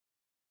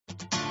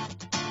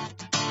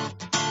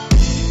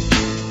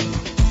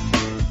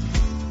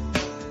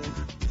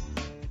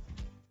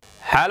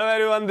Hello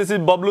everyone, this is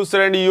Bablu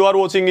sir and you are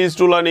watching is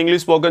to learn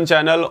English spoken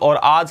channel. और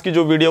आज की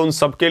जो video उन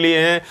सबके लिए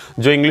है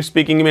जो इंग्लिश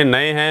स्पीकिंग में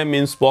नए हैं,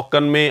 मीन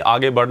स्पोकन में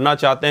आगे बढ़ना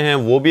चाहते हैं,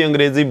 वो भी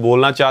अंग्रेजी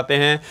बोलना चाहते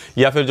हैं,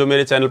 या फिर जो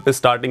मेरे चैनल पे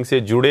स्टार्टिंग से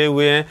जुड़े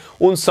हुए हैं,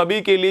 उन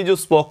सभी के लिए जो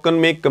स्पोकन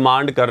में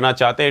कमांड करना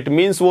चाहते हैं। इट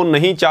मीन्स वो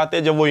नहीं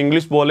चाहते जब वो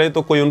इंग्लिश बोले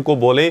तो कोई उनको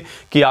बोले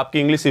कि आपकी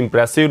इंग्लिश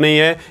इंप्रेसिव नहीं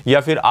है,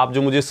 या फिर आप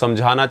जो मुझे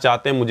समझाना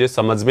चाहते हैं मुझे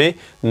समझ में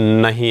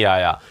नहीं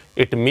आया।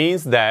 इट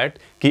मीन्स दैट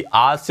कि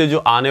आज से जो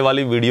आने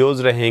वाली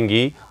वीडियोस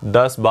रहेंगी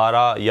 10,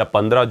 12 या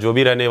 15 जो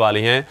भी रहने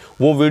वाली हैं,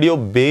 वो वीडियो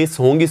बेस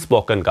होंगी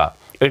स्पोकन का।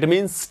 It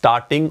means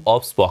starting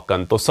of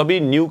spoken. तो सभी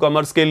न्यू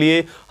कमर्स के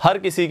लिए, हर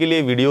किसी के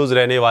लिए वीडियोस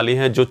रहने वाली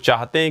हैं जो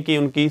चाहते हैं कि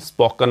उनकी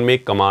स्पोकन में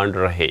कमांड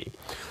रहे।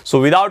 So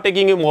without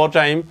taking a more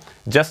time,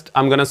 just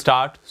I am gonna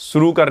start.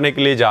 शुरू करने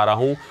के लिए जा रहा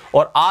हूं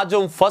और आज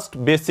हम फर्स्ट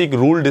बेसिक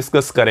रूल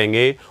डिस्कस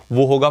करेंगे,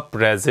 वो होगा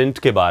प्रेजेंट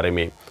के बारे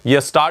में। यह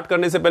स्टार्ट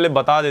करने से पहले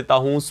बता देता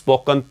हूं,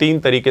 स्पोकन 3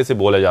 तरीके से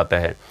बोला जाता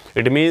है।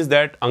 इट मीन्स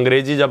दैट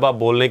अंग्रेजी जब आप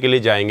बोलने के लिए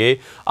जाएंगे,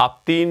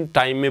 आप 3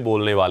 टाइम में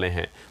बोलने वाले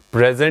हैं।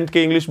 प्रेजेंट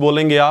की इंग्लिश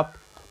बोलेंगे आप,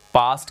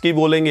 पास्ट की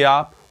बोलेंगे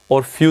आप,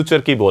 और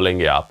फ्यूचर की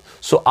बोलेंगे आप।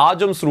 सो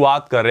आज हम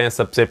शुरुआत कर रहे हैं,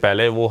 सबसे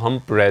पहले वो हम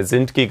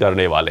प्रेजेंट की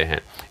करने वाले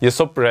हैं। ये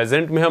सब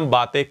प्रेजेंट में हम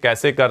बातें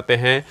कैसे करते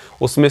हैं,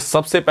 उसमें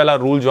सबसे पहला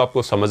रूल जो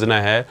आपको समझना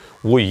है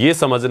वो ये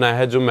समझना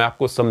है, जो मैं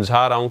आपको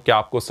समझा रहा हूं कि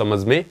आपको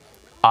समझ में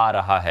आ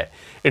रहा है।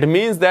 इट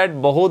मीन्स दैट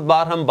बहुत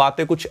बार हम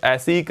बातें कुछ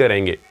ऐसी ही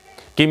करेंगे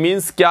कि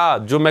मीन्स क्या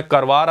जो मैं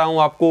करवा रहा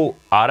हूं आपको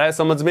आ रहा है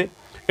समझ में।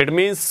 इट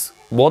मीन्स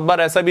बहुत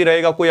बार ऐसा भी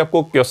रहेगा, कोई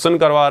आपको क्वेश्चन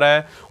करवा रहा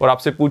है और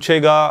आपसे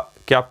पूछेगा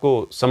कि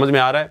आपको समझ में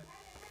आ रहा है,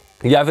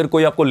 या फिर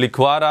कोई आपको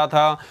लिखवा रहा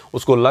था,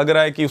 उसको लग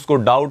रहा है कि उसको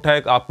डाउट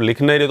है, आप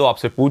लिख नहीं रहे, तो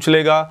आपसे पूछ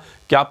लेगा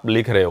कि आप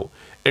लिख रहे हो।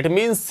 इट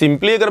मीन्स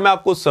सिंपली अगर मैं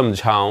आपको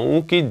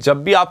समझाऊं कि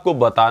जब भी आपको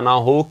बताना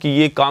हो कि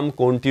ये काम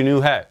कंटिन्यू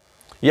है,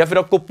 या फिर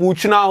आपको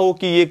पूछना हो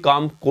कि ये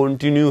काम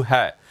कंटिन्यू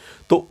है,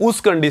 तो उस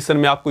कंडीशन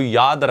में आपको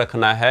याद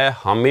रखना है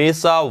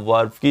हमेशा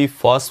वर्ब की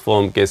फर्स्ट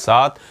फॉर्म के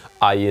साथ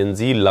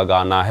आईएनजी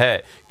लगाना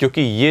है।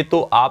 क्योंकि ये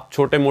तो आप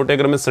छोटे मोटे,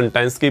 अगर मैं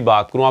सेंटेंस की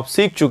बात करूं, आप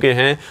सीख चुके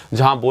हैं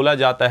जहां बोला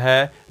जाता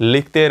है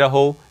लिखते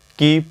रहो,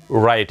 कीप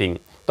राइटिंग।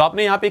 तो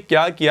आपने यहां पे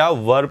क्या किया,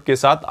 वर्ब के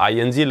साथ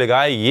आईएनजी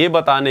लगाया, ये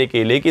बताने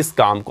के लिए कि इस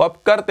काम को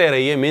आप करते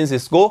रहिए, मीन्स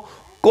इसको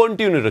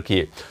कंटिन्यू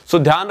रखिए। सो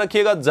ध्यान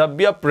रखिएगा, जब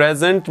भी आप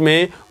प्रेजेंट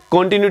में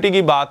कंटिन्यूटी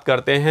की बात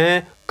करते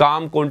हैं,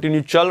 काम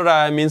कंटिन्यू चल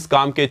रहा है, मीन्स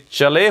काम के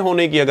चले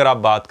होने की अगर आप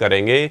बात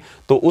करेंगे,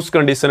 तो उस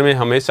कंडीशन में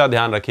हमेशा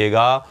ध्यान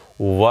रखिएगा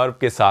वर्ब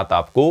के साथ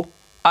आपको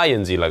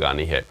आईएनजी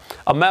लगानी है।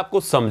 अब मैं आपको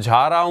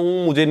समझा रहा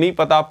हूं, मुझे नहीं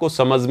पता आपको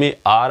समझ में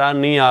आ रहा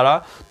नहीं आ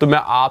रहा, तो मैं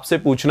आपसे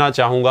पूछना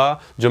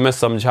चाहूंगा, जो मैं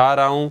समझा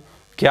रहा हूं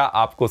क्या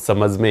आपको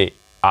समझ में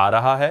आ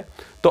रहा है?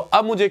 तो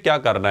अब मुझे क्या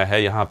करना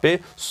है, यहां पे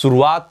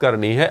शुरुआत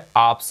करनी है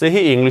आपसे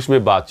ही इंग्लिश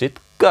में बातचीत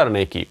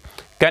करने की।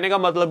 कहने का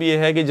मतलब यह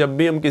है कि जब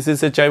भी हम किसी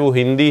से, चाहे वो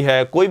हिंदी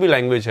है, कोई भी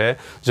लैंग्वेज है,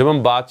 जब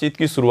हम बातचीत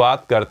की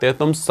शुरुआत करते हैं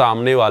तो हम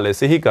सामने वाले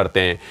से ही करते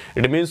हैं।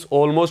 इट मीन्स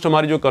ऑलमोस्ट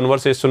हमारी जो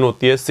कन्वर्सेशन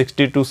होती है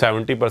 60 to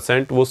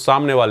 70% वो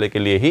सामने वाले के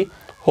लिए ही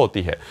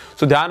होती है।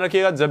 सो ध्यान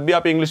रखिएगा, जब भी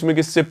आप इंग्लिश में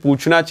किसी से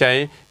पूछना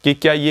चाहें कि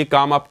क्या ये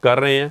काम आप कर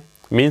रहे हैं,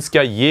 मीन्स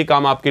क्या ये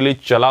काम आपके लिए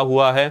चला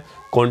हुआ है,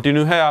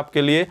 कंटिन्यू है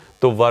आपके लिए,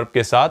 तो वर्ब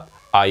के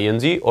साथ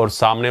आईएनजी और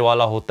सामने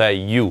वाला होता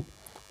है यू,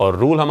 और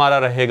रूल हमारा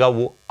रहेगा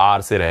वो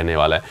आर से रहने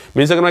वाला है।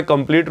 मीन्स अगर मैं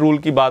कंप्लीट रूल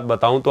की बात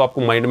बताऊं तो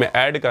आपको माइंड में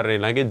ऐड कर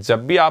लेना कि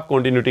जब भी आप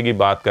कंटिन्यूटी की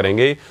बात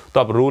करेंगे तो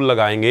आप रूल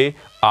लगाएंगे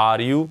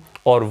आर यू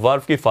और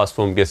वर्ब की फर्स्ट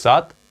फॉर्म के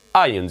साथ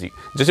आईएनजी।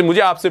 जैसे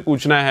मुझे आपसे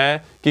पूछना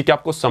है कि क्या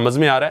आपको समझ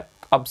में आ रहा है,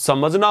 अब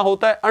समझना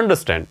होता है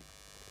अंडरस्टैंड,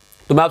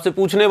 तो मैं आपसे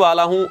पूछने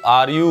वाला हूं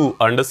आर यू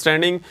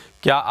अंडरस्टैंडिंग,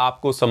 क्या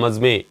आपको समझ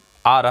में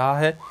आ रहा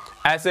है,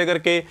 ऐसे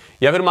करके।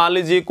 या फिर मान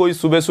लीजिए कोई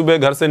सुबह सुबह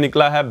घर से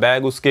निकला है,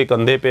 बैग उसके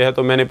कंधे पे है,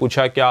 तो मैंने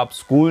पूछा क्या आप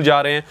स्कूल जा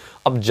रहे हैं।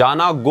 अब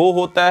जाना गो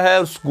होता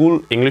है, स्कूल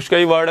इंग्लिश का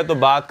ही वर्ड है, तो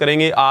बात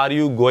करेंगे are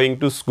you going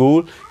to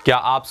school, क्या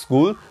आप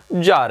स्कूल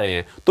जा रहे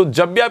हैं। तो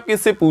जब भी आप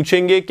किससे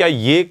पूछेंगे क्या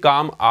ये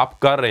काम आप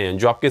कर रहे हैं,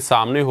 जो आपके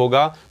सामने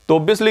होगा, तो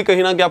ऑब्वियसली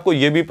कहीं ना कि आपको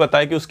ये भी पता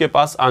है कि उसके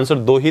पास आंसर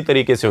 2 ही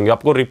तरीके से होंगे।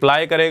 आपको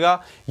रिप्लाई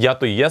करेगा या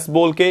तो यस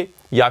बोल के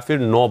या फिर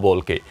नो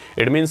बोल के।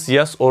 इट मीन्स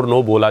यस और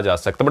नो बोला जा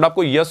सकता है, बट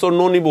आपको यस और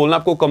नो नहीं बोलना,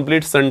 आपको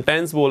कंप्लीट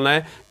सेंटेंस बोलना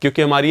है,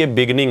 क्योंकि हमारी ये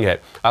बिगनिंग है।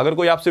 अगर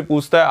कोई आपसे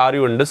पूछता है आर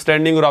यू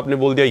अंडरस्टैंडिंग और आपने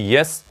बोल दिया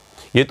यस,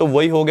 ये तो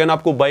वही हो गया ना,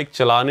 आपको बाइक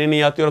चलाने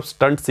नहीं आती और आप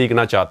स्टंट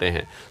सीखना चाहते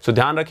हैं। सो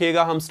ध्यान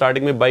रखिएगा, हम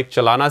स्टार्टिंग में बाइक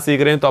चलाना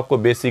सीख रहे हैं तो आपको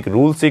बेसिक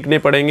रूल सीखने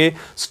पड़ेंगे।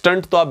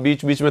 स्टंट तो आप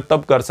बीच बीच में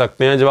तब कर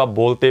सकते हैं जब आप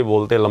बोलते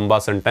बोलते लंबा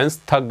सेंटेंस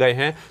थक गए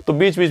हैं, तो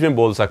बीच बीच में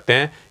बोल सकते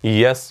हैं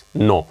यस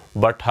नो,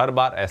 बट हर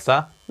बार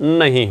ऐसा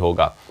नहीं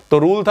होगा। तो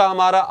रूल था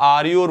हमारा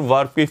आर यू और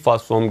वर्ब की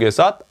फर्स्ट फॉर्म के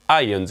साथ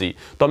आईएनजी।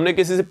 तो हमने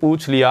किसी से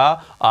पूछ लिया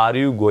are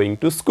you going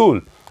to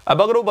school.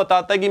 अब अगर वो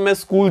बताता है कि मैं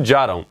स्कूल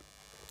जा रहा हूं,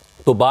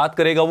 तो बात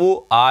करेगा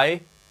वो आई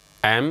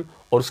एम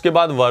और उसके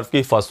बाद वर्ब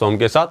की फर्स्ट फॉर्म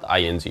के साथ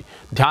आईएनजी।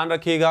 ध्यान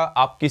रखिएगा,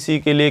 आप किसी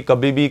के लिए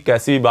कभी भी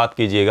कैसी भी बात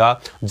कीजिएगा,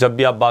 जब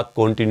भी आप बात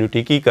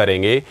कंटिन्यूटी की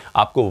करेंगे,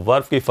 आपको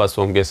वर्ब की फर्स्ट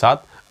फॉर्म के साथ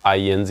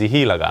आईएनजी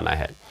ही लगाना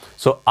है।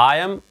 सो आई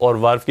एम और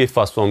वर्ब की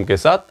फर्स्ट फॉर्म के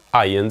साथ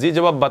आईएनजी,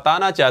 जब आप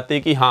बताना चाहते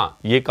हैं कि हाँ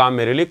ये काम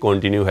मेरे लिए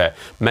कंटिन्यू है।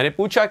 मैंने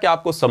पूछा कि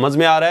आपको समझ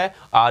में आ रहा है,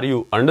 आर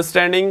यू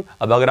अंडरस्टैंडिंग।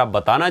 अब अगर आप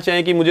बताना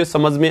चाहें कि मुझे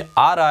समझ में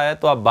आ रहा है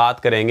तो आप बात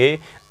करेंगे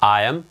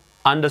आई एम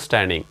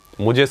अंडरस्टैंडिंग,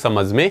 मुझे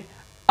समझ में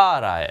आ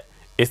रहा है।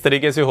 इस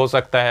तरीके से हो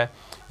सकता है।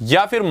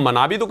 या फिर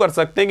मना भी तो कर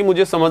सकते हैं कि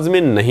मुझे समझ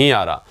में नहीं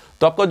आ रहा,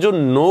 तो आपका जो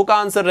नो का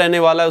आंसर रहने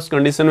वाला है उस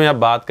कंडीशन में आप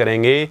बात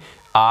करेंगे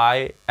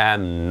आई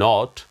एम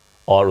नॉट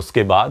और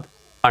उसके बाद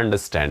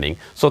अंडरस्टैंडिंग।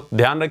 सो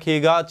ध्यान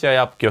रखिएगा, चाहे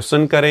आप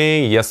क्वेश्चन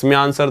करें, यस में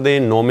आंसर दें,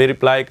 नो में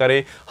रिप्लाई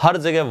करें, हर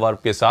जगह वर्ब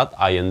के साथ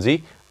आईएनजी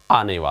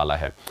आने वाला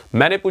है।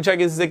 मैंने पूछा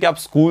किसी से कि आप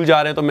स्कूल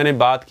जा रहे हैं, तो मैंने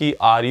बात की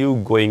are you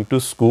going to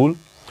school.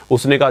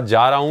 उसने कहा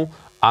जा रहा हूं,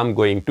 I am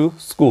going to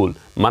school.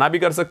 मना भी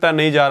कर सकता है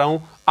नहीं जा रहा हूं,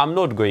 I am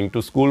not going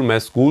to school, मैं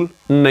स्कूल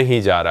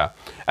नहीं जा रहा।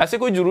 ऐसे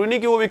कोई जरूरी नहीं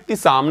कि वो व्यक्ति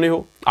सामने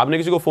हो। आपने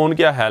किसी को फोन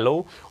किया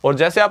हेलो, और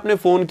जैसे आपने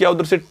फोन किया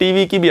उधर से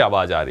टीवी की भी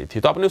आवाज आ रही थी,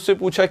 तो आपने उससे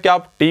पूछा क्या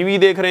आप टीवी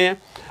देख रहे हैं।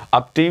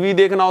 अब टीवी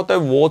देखना होता है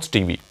वॉच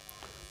टीवी,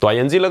 तो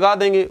आईएनजी लगा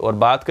देंगे और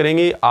बात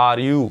करेंगे आर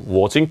यू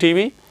वॉचिंग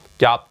टीवी,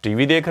 क्या आप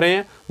टीवी देख रहे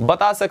हैं।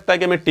 बता सकता है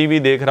कि मैं टीवी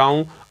देख रहा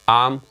हूं,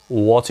 आई एम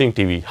वॉचिंग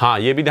टीवी। हाँ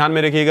ये भी ध्यान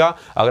में रखिएगा,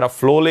 अगर आप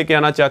फ्लो लेके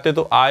आना चाहते हैं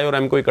तो आई और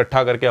एम को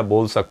इकट्ठा करके आप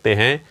बोल सकते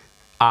हैं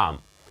आम।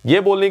 ये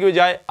बोलने की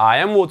बजाय आई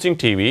एम वॉचिंग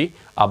टीवी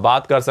आप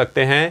बात कर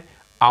सकते हैं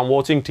I am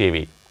watching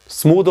TV.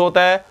 Smooth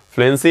होता है,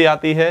 फ्लुएंसी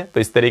आती है, तो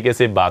इस तरीके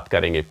से बात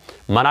करेंगे।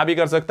 मना भी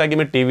कर सकता है कि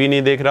मैं टीवी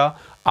नहीं देख रहा,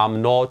 I am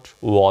not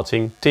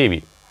watching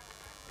TV.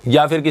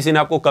 या फिर किसी ने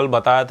आपको कल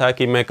बताया था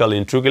कि मैं कल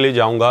इंटरव्यू के लिए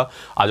जाऊंगा,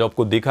 आज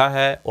आपको दिखा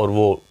है और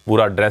वो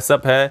पूरा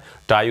ड्रेसअप है,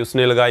 टाई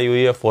उसने लगाई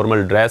हुई है,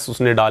 फॉर्मल ड्रेस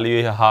उसने डाली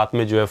हुई है, हाथ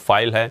में जो है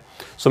फाइल है।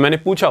 सो मैंने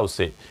पूछा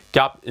उससे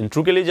क्या आप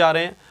इंटरव्यू के लिए जा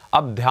रहे हैं।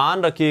 अब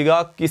ध्यान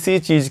रखिएगा, किसी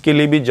चीज के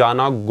लिए भी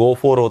जाना गो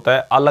फॉर होता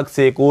है, अलग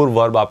से एक और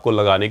वर्ब आपको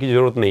लगाने की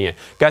जरूरत नहीं है।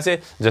 कैसे,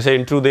 जैसे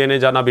इंटरव्यू देने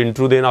जाना, अब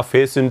इंटरव्यू देना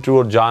फेस इंटरव्यू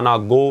और जाना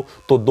गो,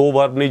 तो दो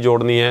वर्ब नहीं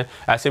जोड़नी है।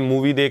 ऐसे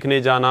मूवी देखने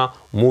जाना,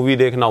 मूवी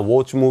देखना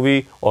वॉच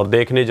मूवी, और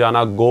देखने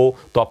जाना गो,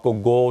 तो आपको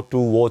गो टू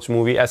वॉच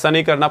मूवी ऐसा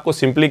नहीं करना। आपको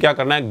सिंपली क्या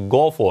करना है,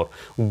 गो फॉर।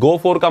 गो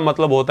फॉर का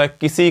मतलब होता है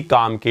किसी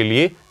काम के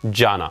लिए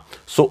जाना।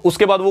 सो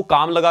उसके बाद वो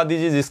काम लगा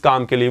दीजिए जिस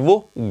काम के लिए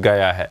वो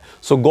गया है।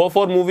 सो गो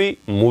फॉर मूवी,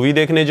 मूवी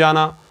देखने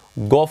जाना,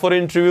 गो फॉर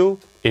इंटरव्यू,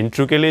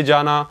 इंटरव्यू के लिए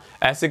जाना।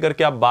 ऐसे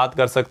करके आप बात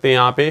कर सकते हैं।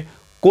 यहाँ पे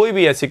कोई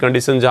भी ऐसी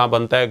कंडीशन जहां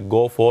बनता है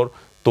गो फॉर,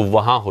 तो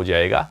वहां हो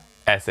जाएगा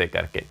ऐसे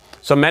करके।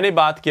 सो मैंने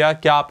बात किया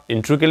क्या आप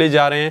इंटरव्यू के लिए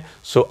जा रहे हैं,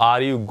 सो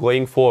are you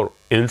going for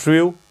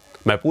interview.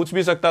 मैं पूछ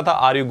भी सकता था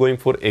are you going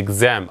for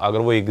exam, अगर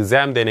वो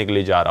एग्जाम देने के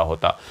लिए जा रहा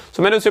होता।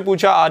 सो मैंने उससे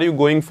पूछा are you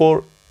going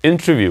for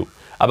interview.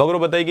 अब अगर वो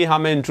बताए कि हाँ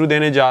मैं इंटरव्यू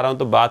देने जा रहा हूं,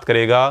 तो बात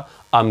करेगा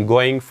I am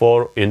going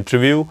for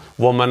interview.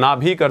 वो मना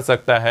भी कर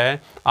सकता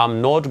है I am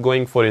not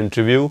going for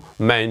interview,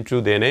 मैं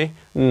इंटरव्यू देने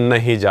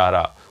नहीं जा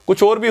रहा।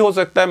 कुछ और भी हो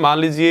सकता है, मान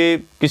लीजिए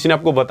किसी ने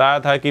आपको बताया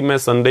था कि मैं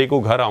संडे को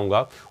घर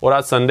आऊंगा और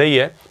आज संडे ही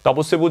है, तो आप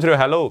उससे पूछ रहे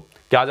हो हेलो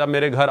क्या आज आप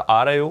मेरे घर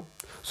आ रहे हो।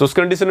 सो उस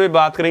कंडीशन में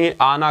बात करेंगे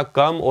आना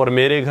कम और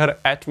मेरे घर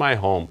at my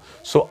home.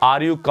 So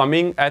are you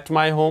coming at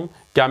my home,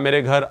 क्या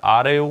मेरे घर आ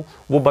रहे हो।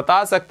 वो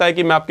बता सकता है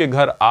कि मैं आपके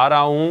घर आ रहा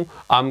हूं,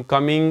 I am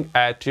coming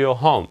at your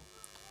home.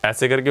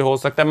 ऐसे करके हो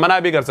सकता है। मना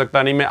भी कर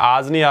सकता नहीं मैं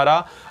आज नहीं आ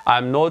रहा, I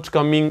am not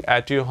coming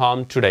at your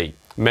home today,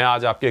 मैं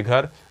आज आपके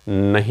घर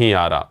नहीं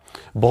आ रहा।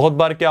 बहुत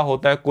बार क्या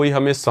होता है, कोई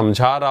हमें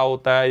समझा रहा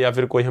होता है या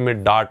फिर कोई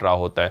हमें डांट रहा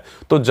होता है,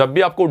 तो जब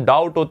भी आपको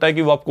डाउट होता है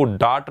कि वो आपको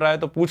डांट रहा है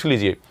तो पूछ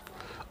लीजिए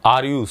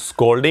आर यू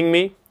स्कोल्डिंग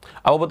मी।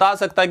 अब वो बता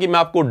सकता है कि मैं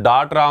आपको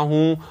डांट रहा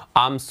हूं,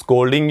 आई एम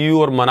स्कोल्डिंग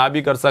यू, और मना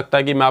भी कर सकता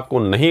है कि मैं आपको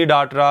नहीं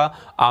डांट रहा,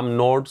 I am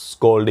not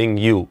scolding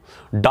you.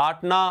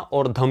 डांटना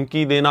और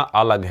धमकी देना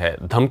अलग है।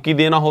 धमकी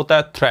देना होता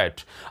है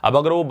थ्रेट। अब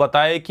अगर वो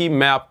बताए कि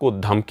मैं आपको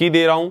धमकी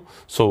दे रहा हूं,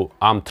 सो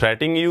आई एम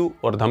थ्रेटिंग यू,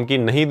 और धमकी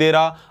नहीं दे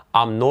रहा,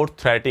 I am not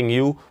threatening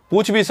you.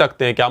 पूछ भी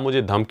सकते हैं क्या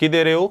मुझे धमकी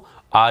दे रहे हो,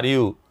 आर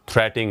यू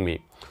थ्रेटिंग मी।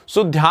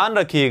 सो ध्यान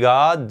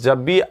रखिएगा,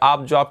 जब भी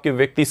आप जो आपके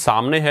व्यक्ति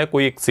सामने है,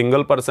 कोई एक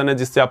सिंगल पर्सन है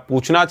जिससे आप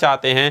पूछना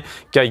चाहते हैं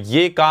क्या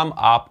ये काम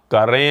आप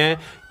कर रहे हैं,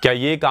 क्या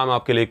ये काम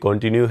आपके लिए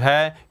कंटिन्यू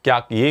है,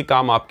 क्या ये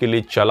काम आपके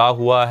लिए चला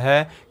हुआ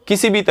है,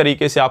 किसी भी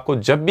तरीके से आपको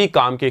जब भी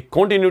काम के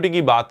कंटिन्यूटी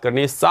की बात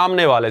करनी है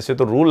सामने वाले से,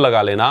 तो रूल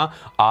लगा लेना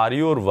आर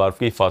यू और वर्ब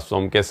की फर्स्ट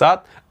फॉर्म के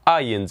साथ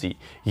आईएनजी।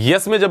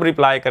 यस में जब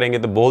रिप्लाई करेंगे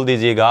तो बोल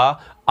दीजिएगा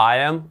आई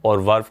एम और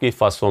वर्ब की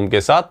फर्स्ट फॉर्म के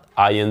साथ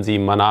आईएनजी।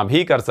 मना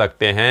भी कर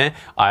सकते हैं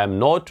आई एम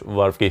नॉट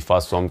वर्ब की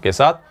फर्स्ट फॉर्म के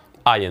साथ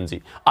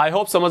आईएनजी। आई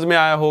होप समझ में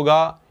आया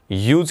होगा,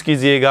 यूज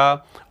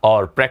कीजिएगा,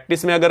 और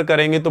प्रैक्टिस में अगर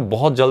करेंगे तो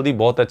बहुत जल्दी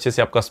बहुत अच्छे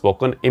से आपका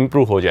स्पोकन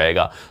इंप्रूव हो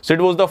जाएगा। So it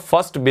was the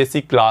first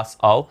basic class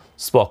of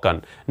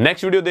spoken.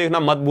 Next video देखना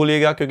मत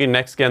भूलिएगा, क्योंकि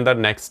नेक्स्ट के अंदर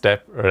नेक्स्ट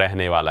स्टेप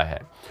रहने वाला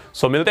है।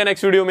 सो मिलते हैं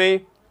नेक्स्ट वीडियो में।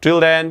 Till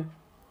then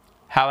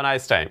have a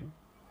nice time.